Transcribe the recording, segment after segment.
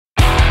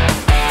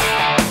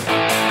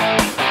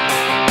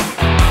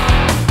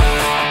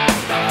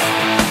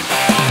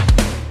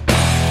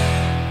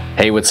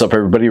Hey, what's up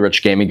everybody?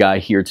 Rich Gaming Guy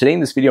here. Today in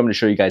this video, I'm going to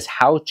show you guys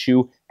how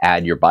to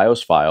add your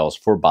BIOS files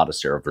for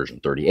Batocera version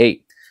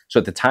 38. So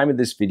at the time of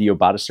this video,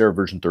 Batocera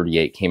version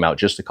 38 came out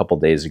just a couple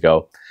days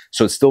ago.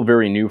 So it's still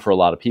very new for a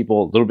lot of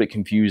people, a little bit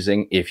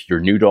confusing if you're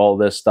new to all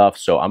this stuff.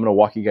 So I'm going to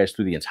walk you guys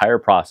through the entire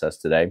process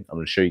today. I'm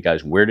going to show you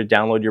guys where to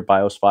download your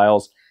BIOS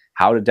files,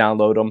 how to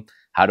download them,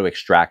 how to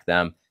extract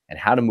them, and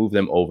how to move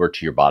them over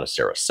to your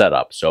Batocera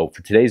setup. So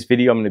for today's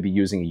video, I'm going to be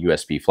using a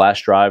USB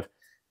flash drive.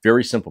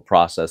 Very simple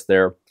process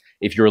there.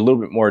 If you're a little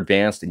bit more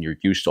advanced and you're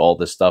used to all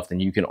this stuff, then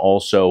you can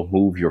also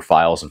move your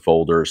files and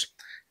folders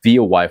via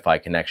Wi-Fi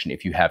connection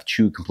if you have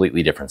two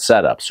completely different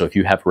setups. So if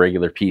you have a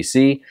regular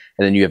PC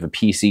and then you have a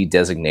PC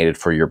designated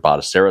for your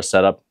Batocera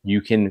setup, you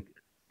can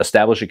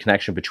establish a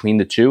connection between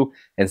the two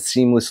and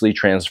seamlessly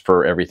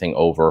transfer everything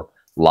over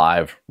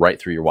live right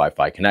through your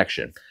Wi-Fi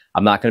connection.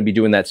 I'm not going to be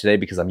doing that today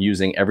because I'm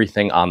using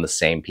everything on the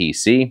same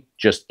PC,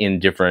 just in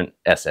different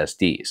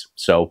SSDs.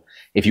 So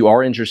if you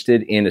are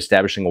interested in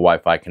establishing a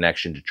Wi-Fi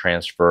connection to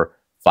transfer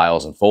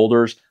files and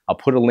folders, I'll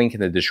put a link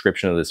in the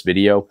description of this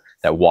video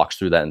that walks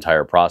through that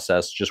entire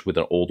process, just with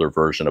an older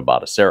version of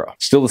Batocera.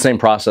 Still the same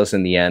process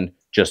in the end,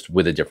 just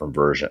with a different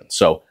version.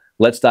 So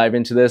let's dive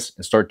into this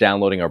and start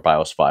downloading our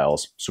BIOS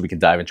files so we can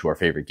dive into our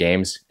favorite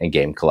games and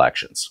game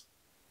collections.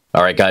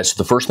 All right, guys, so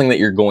the first thing that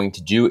you're going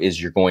to do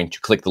is you're going to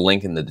click the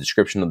link in the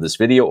description of this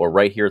video or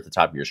right here at the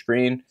top of your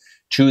screen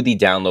to the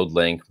download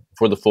link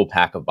for the full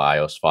pack of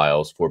BIOS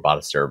files for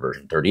Batocera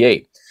version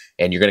 38.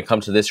 And you're going to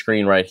come to this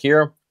screen right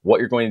here.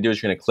 What you're going to do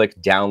is you're going to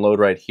click download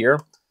right here,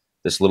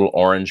 this little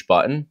orange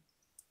button.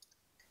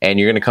 And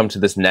you're going to come to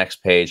this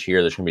next page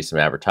here. There's going to be some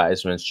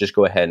advertisements. Just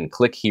go ahead and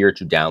click here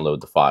to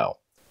download the file.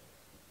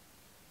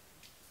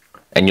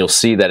 And you'll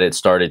see that it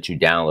started to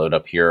download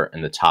up here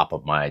in the top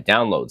of my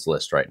downloads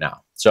list right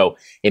now. So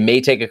it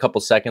may take a couple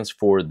seconds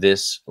for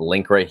this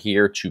link right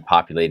here to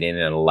populate in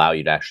and allow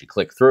you to actually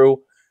click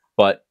through.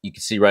 But you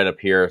can see right up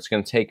here, it's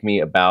going to take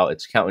me about,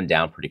 it's counting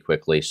down pretty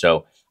quickly.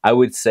 So I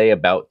would say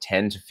about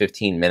 10 to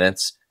 15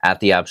 minutes at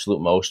the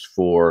absolute most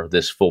for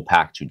this full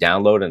pack to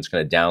download. And it's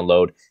going to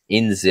download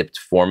in zipped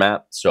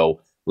format.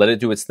 So let it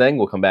do its thing.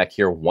 We'll come back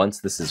here once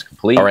this is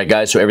complete. All right,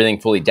 guys, so everything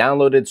fully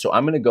downloaded. So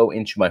I'm going to go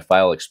into my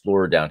file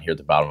explorer down here at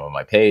the bottom of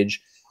my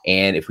page.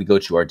 And if we go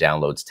to our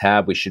downloads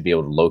tab, we should be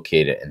able to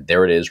locate it. And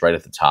there it is right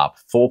at the top,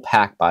 full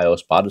pack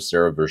BIOS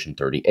Batocera version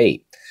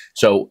 38.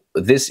 So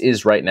this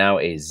is right now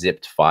a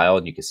zipped file,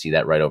 and you can see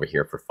that right over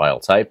here for file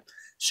type.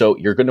 So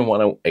you're going to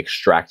want to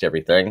extract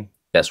everything.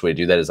 Best way to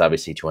do that is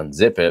obviously to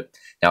unzip it.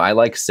 Now I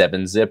like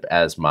 7-zip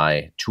as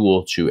my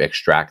tool to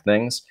extract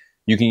things.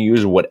 You can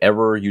use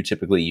whatever you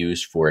typically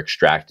use for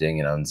extracting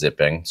and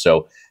unzipping.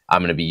 So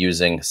I'm going to be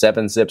using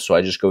 7-zip. So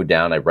I just go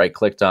down, I right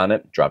clicked on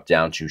it, drop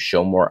down to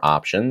show more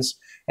options.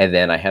 And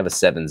then I have a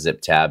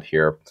 7-zip tab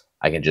here.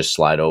 I can just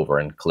slide over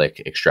and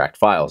click extract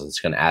files. It's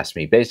going to ask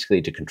me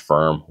basically to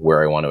confirm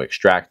where I want to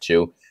extract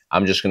to.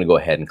 I'm just going to go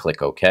ahead and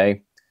click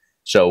OK.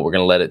 So we're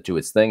going to let it do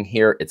its thing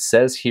here. It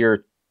says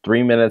here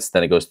 3 minutes,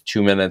 then it goes to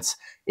 2 minutes.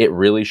 It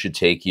really should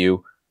take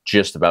you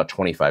just about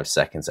 25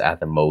 seconds at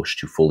the most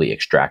to fully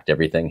extract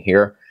everything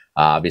here.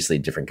 Obviously,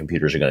 different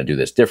computers are going to do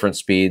this different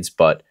speeds,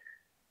 but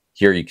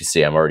here you can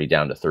see I'm already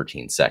down to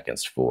 13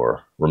 seconds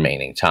for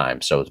remaining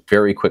time. So it's a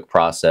very quick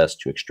process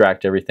to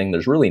extract everything.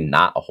 There's really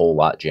not a whole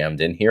lot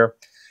jammed in here.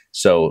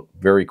 So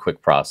very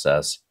quick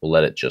process. We'll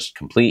let it just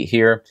complete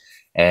here.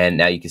 And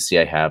now you can see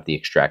I have the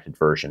extracted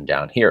version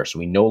down here. So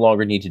we no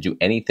longer need to do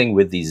anything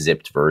with the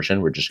zipped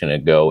version. We're just going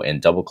to go and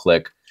double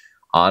click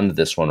on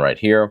this one right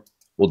here.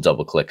 We'll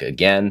double click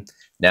again.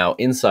 Now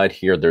inside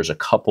here, there's a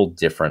couple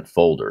different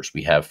folders.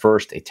 We have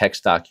first a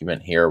text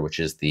document here, which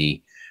is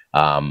the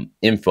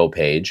info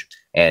page.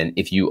 And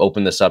if you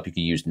open this up, you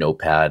can use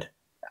Notepad.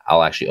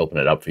 I'll actually open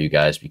it up for you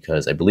guys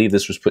because I believe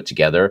this was put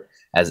together,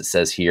 as it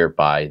says here,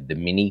 by the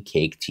Mini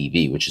Cake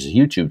TV, which is a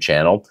YouTube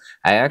channel.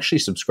 I actually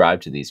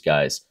subscribe to these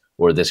guys,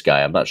 or this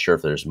guy. I'm not sure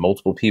if there's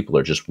multiple people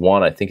or just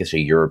one. I think it's a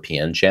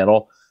European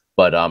channel,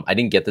 but I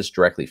didn't get this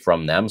directly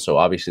from them. So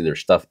obviously their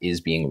stuff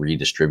is being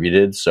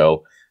redistributed.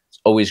 So it's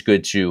always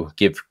good to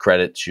give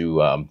credit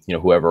to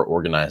whoever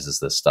organizes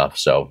this stuff.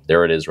 So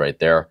there it is right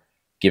there,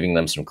 giving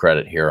them some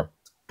credit here.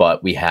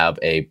 But we have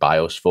a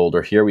BIOS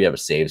folder here. We have a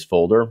saves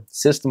folder,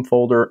 system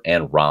folder,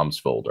 and ROMs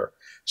folder.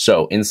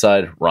 So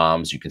inside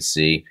ROMs, you can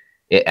see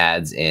it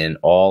adds in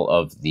all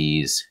of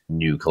these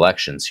new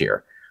collections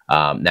here.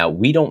 Now,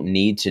 we don't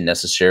need to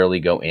necessarily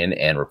go in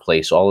and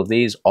replace all of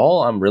these.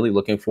 All I'm really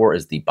looking for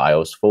is the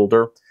BIOS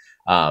folder.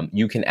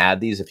 You can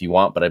add these if you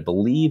want, but I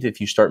believe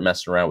if you start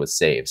messing around with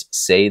saves,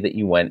 say that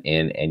you went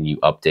in and you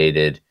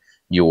updated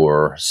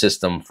your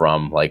system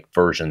from like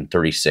version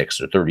 36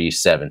 or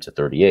 37 to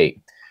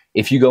 38.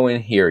 If you go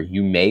in here,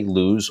 you may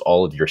lose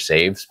all of your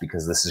saves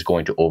because this is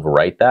going to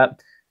overwrite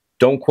that.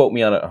 Don't quote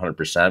me on it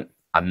 100%.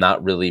 I'm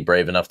not really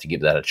brave enough to give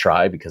that a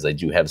try because I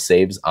do have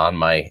saves on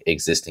my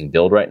existing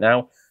build right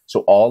now.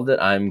 So all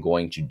that I'm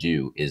going to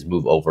do is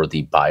move over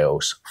the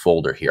BIOS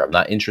folder here. I'm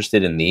not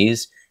interested in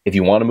these. If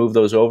you want to move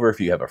those over, if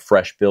you have a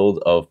fresh build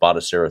of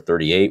Batocera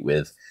 38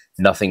 with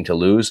nothing to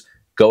lose,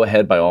 go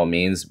ahead, by all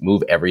means,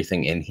 move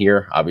everything in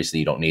here. Obviously,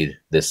 you don't need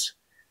this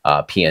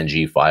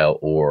PNG file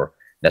or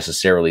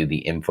necessarily the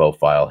info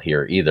file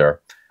here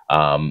either.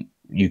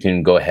 You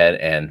can go ahead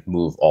and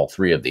move all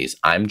three of these.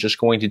 I'm just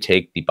going to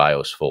take the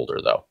BIOS folder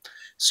though.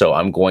 So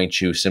I'm going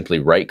to simply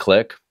right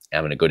click.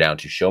 I'm going to go down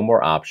to show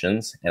more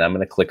options and I'm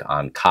going to click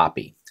on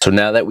copy. So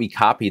now that we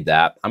copied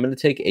that, I'm going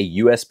to take a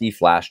USB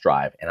flash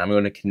drive and I'm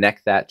going to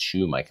connect that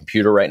to my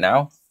computer right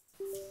now.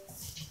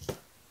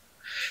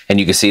 And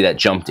you can see that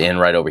jumped in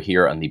right over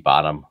here on the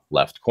bottom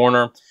left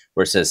corner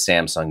where it says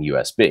Samsung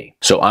USB.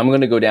 So I'm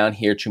going to go down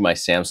here to my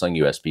Samsung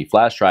USB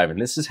flash drive, and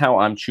this is how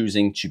I'm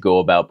choosing to go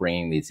about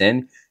bringing these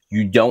in.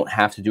 You don't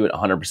have to do it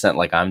 100%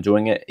 like I'm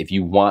doing it. If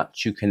you want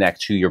to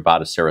connect to your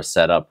Batocera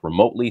setup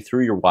remotely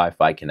through your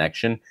Wi-Fi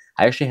connection,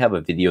 I actually have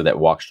a video that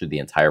walks through the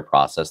entire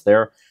process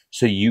there.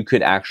 So you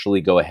could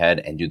actually go ahead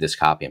and do this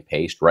copy and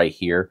paste right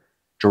here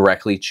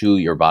directly to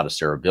your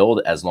Batocera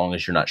build, as long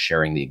as you're not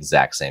sharing the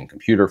exact same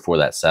computer for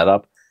that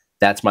setup.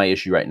 That's my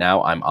issue right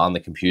now. I'm on the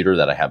computer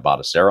that I have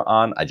Batocera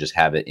on. I just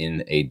have it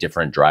in a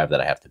different drive that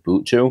I have to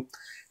boot to.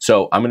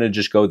 So I'm going to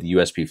just go the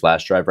USB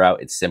flash drive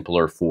route. It's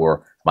simpler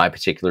for my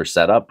particular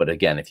setup. But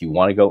again, if you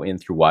want to go in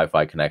through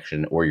Wi-Fi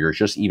connection, or you're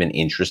just even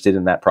interested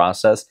in that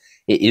process,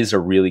 it is a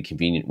really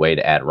convenient way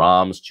to add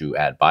ROMs, to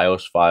add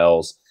BIOS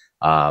files,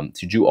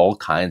 to do all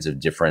kinds of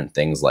different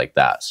things like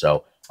that.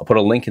 So I'll put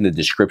a link in the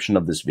description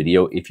of this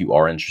video if you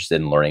are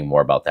interested in learning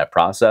more about that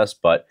process.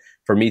 But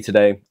for me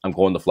today, I'm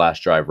going the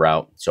flash drive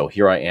route. So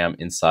here I am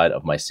inside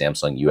of my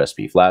Samsung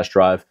USB flash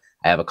drive.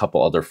 I have a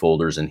couple other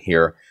folders in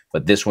here,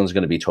 but this one's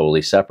going to be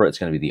totally separate. It's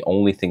going to be the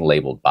only thing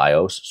labeled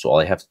BIOS. So all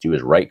I have to do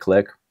is right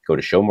click, go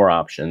to show more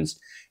options,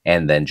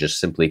 and then just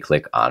simply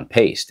click on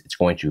paste. It's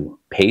going to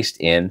paste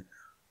in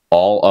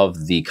all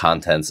of the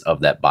contents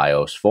of that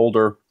BIOS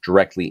folder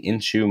directly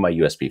into my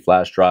USB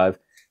flash drive.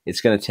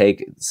 It's going to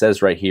take, it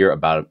says right here,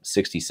 about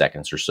 60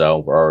 seconds or so.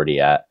 We're already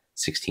at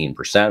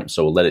 16%,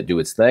 so we'll let it do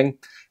its thing.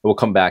 We'll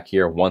come back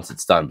here once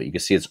it's done, but you can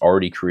see it's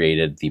already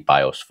created the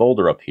BIOS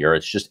folder up here.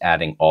 It's just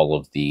adding all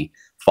of the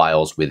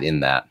files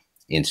within that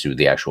into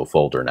the actual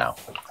folder now.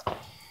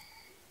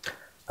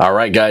 All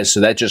right, guys, so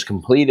that just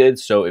completed.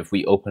 So if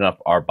we open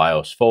up our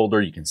BIOS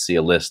folder, you can see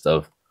a list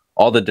of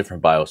all the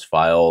different BIOS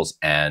files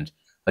and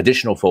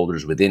additional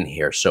folders within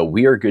here. So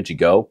we are good to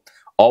go.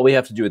 All we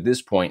have to do at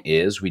this point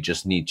is we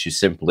just need to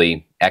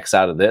simply X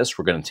out of this.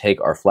 We're going to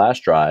take our flash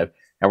drive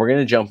and we're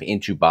going to jump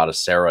into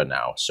Batocera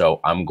now.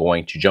 So I'm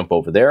going to jump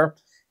over there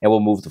and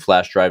we'll move the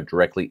flash drive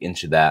directly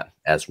into that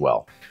as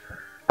well.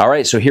 All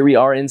right, so here we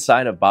are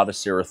inside of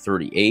Batocera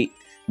 38.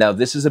 Now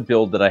this is a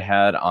build that I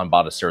had on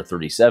Batocera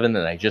 37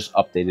 and I just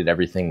updated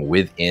everything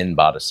within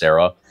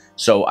Batocera.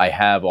 So I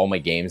have all my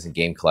games and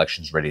game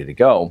collections ready to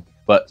go,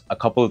 but a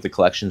couple of the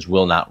collections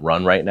will not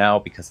run right now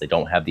because they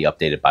don't have the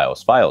updated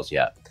BIOS files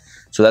yet.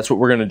 So that's what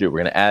we're going to do. We're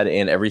going to add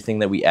in everything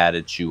that we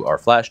added to our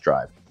flash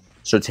drive.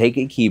 So take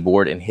a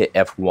keyboard and hit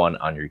F1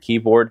 on your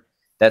keyboard.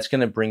 That's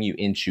going to bring you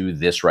into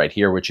this right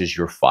here, which is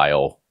your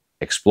file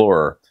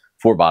explorer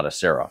for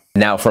Batocera.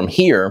 Now from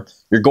here,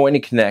 you're going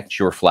to connect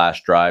your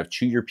flash drive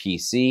to your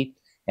PC.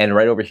 And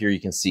right over here, you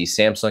can see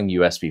Samsung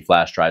USB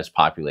flash drives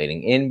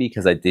populating in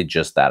because I did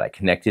just that. I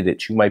connected it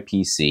to my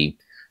PC.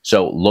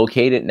 So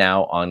locate it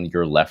now on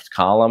your left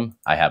column.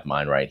 I have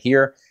mine right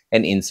here.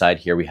 And inside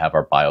here, we have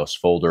our BIOS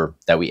folder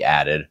that we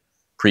added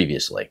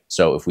previously.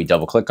 So if we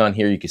double click on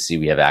here, you can see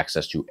we have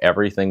access to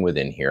everything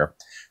within here.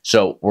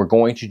 So we're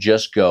going to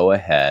just go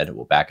ahead,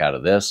 we'll back out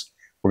of this.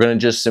 We're going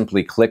to just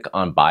simply click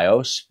on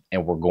BIOS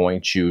and we're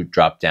going to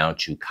drop down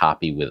to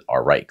copy with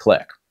our right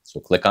click. So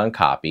click on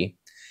copy.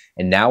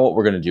 And now what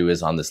we're going to do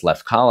is on this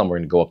left column, we're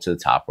going to go up to the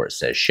top where it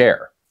says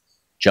share.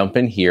 Jump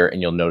in here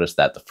and you'll notice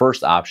that the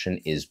first option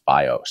is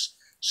BIOS.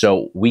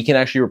 So we can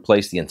actually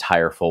replace the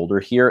entire folder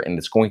here and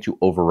it's going to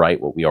overwrite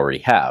what we already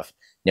have.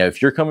 Now,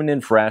 if you're coming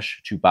in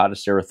fresh to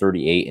Batocera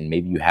 38 and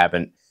maybe you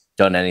haven't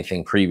done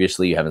anything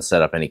previously, you haven't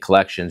set up any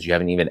collections, you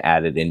haven't even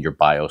added in your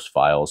BIOS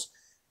files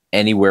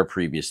anywhere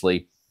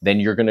previously, then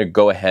you're going to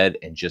go ahead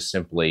and just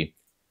simply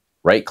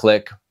right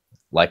click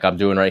like I'm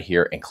doing right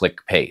here and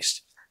click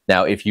paste.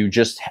 Now, if you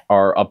just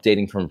are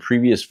updating from a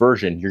previous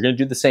version, you're going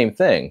to do the same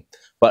thing,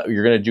 but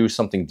you're going to do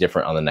something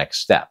different on the next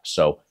step.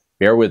 So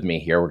bear with me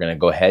here. We're going to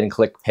go ahead and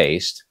click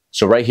paste.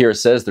 So right here, it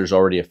says there's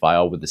already a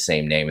file with the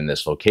same name in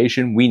this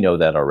location. We know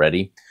that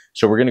already.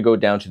 So we're going to go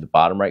down to the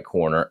bottom right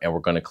corner and we're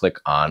going to click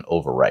on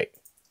overwrite.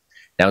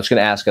 Now it's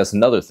going to ask us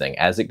another thing.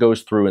 As it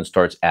goes through and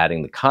starts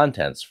adding the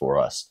contents for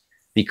us,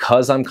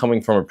 because I'm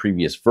coming from a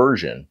previous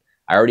version,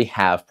 I already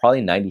have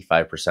probably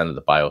 95% of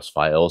the BIOS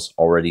files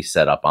already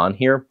set up on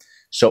here.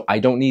 So I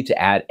don't need to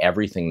add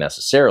everything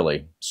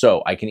necessarily.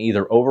 So I can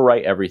either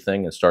overwrite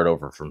everything and start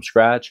over from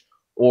scratch,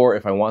 or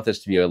if I want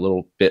this to be a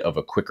little bit of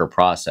a quicker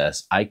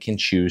process, I can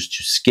choose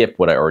to skip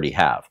what I already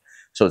have.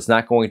 So it's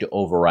not going to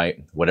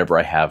overwrite whatever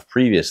I have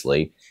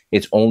previously.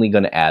 It's only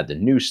going to add the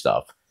new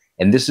stuff.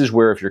 And this is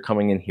where if you're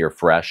coming in here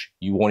fresh,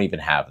 you won't even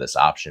have this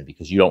option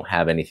because you don't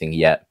have anything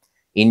yet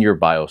in your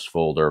BIOS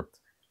folder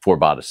for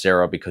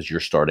Batocera because you're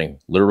starting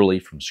literally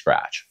from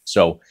scratch.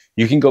 So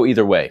you can go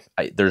either way.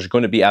 There's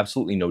going to be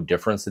absolutely no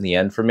difference in the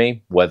end for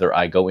me, whether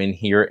I go in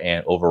here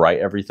and overwrite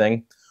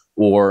everything,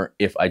 or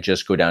if I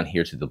just go down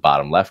here to the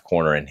bottom left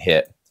corner and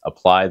hit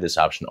apply this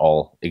option,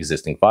 all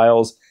existing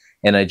files,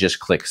 and I just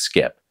click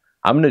skip.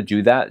 I'm going to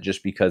do that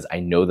just because I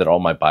know that all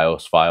my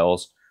BIOS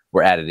files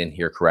were added in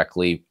here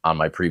correctly on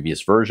my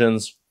previous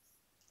versions.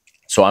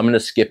 So I'm going to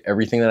skip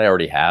everything that I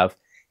already have,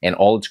 and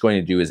all it's going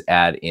to do is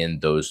add in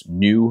those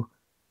new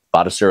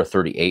Batocera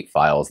 38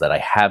 files that I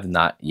have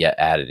not yet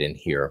added in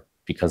here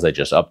because I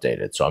just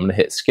updated. So I'm going to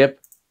hit skip,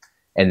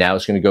 and now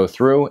it's going to go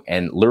through,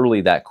 and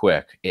literally that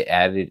quick, it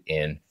added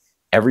in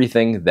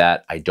everything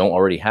that I don't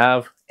already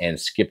have and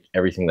skipped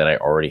everything that I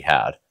already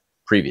had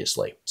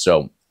previously.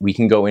 So we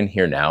can go in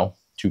here now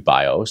to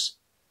BIOS,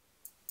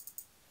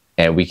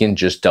 and we can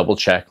just double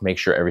check, make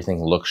sure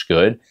everything looks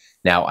good.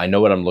 Now I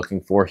know what I'm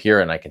looking for here,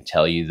 and I can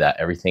tell you that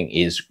everything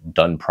is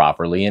done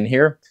properly in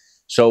here.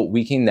 So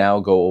we can now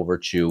go over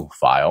to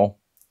File,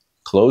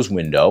 Close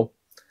Window.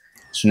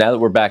 So now that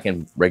we're back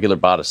in regular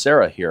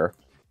Batocera here,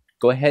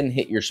 go ahead and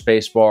hit your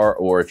spacebar,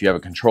 or if you have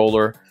a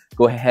controller,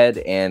 go ahead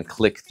and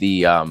click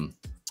the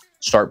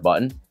Start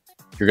button.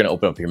 You're going to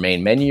open up your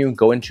main menu,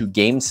 go into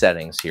Game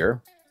Settings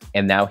here,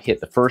 and now hit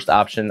the first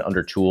option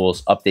under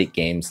Tools, Update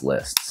Games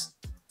Lists.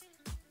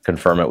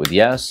 Confirm it with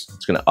yes.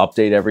 It's going to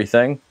update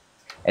everything.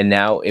 And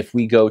now if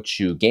we go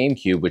to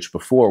GameCube, which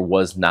before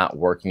was not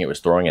working, it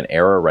was throwing an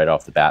error right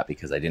off the bat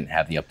because I didn't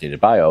have the updated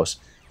BIOS.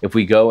 If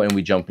we go and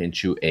we jump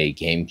into a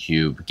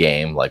GameCube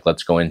game, like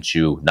let's go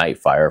into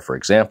Nightfire, for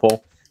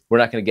example, we're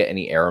not going to get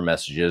any error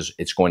messages.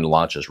 It's going to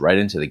launch us right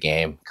into the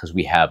game because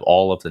we have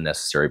all of the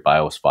necessary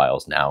BIOS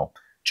files now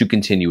to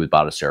continue with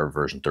Batocera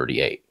version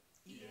 38.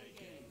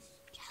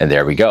 And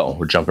there we go.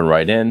 We're jumping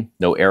right in.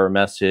 No error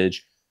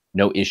message,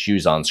 no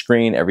issues on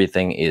screen.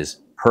 Everything is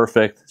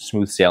perfect,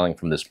 smooth sailing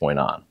from this point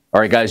on. All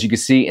right, guys, you can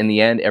see in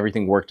the end,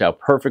 everything worked out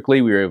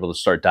perfectly. We were able to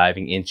start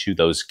diving into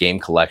those game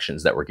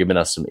collections that were giving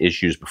us some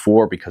issues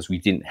before because we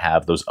didn't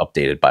have those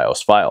updated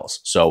BIOS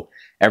files. So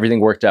everything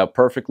worked out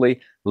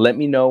perfectly. Let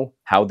me know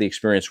how the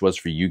experience was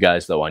for you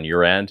guys, though, on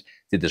your end.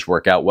 Did this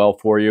work out well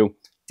for you?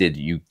 Did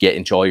you get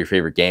into all your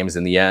favorite games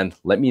in the end?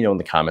 Let me know in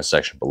the comment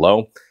section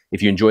below.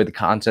 If you enjoyed the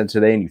content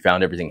today and you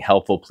found everything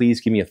helpful,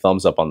 please give me a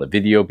thumbs up on the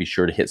video. Be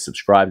sure to hit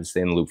subscribe to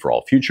stay in the loop for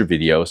all future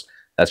videos.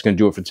 That's going to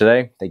do it for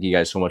today. Thank you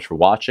guys so much for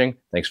watching.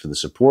 Thanks for the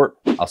support.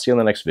 I'll see you on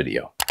the next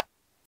video.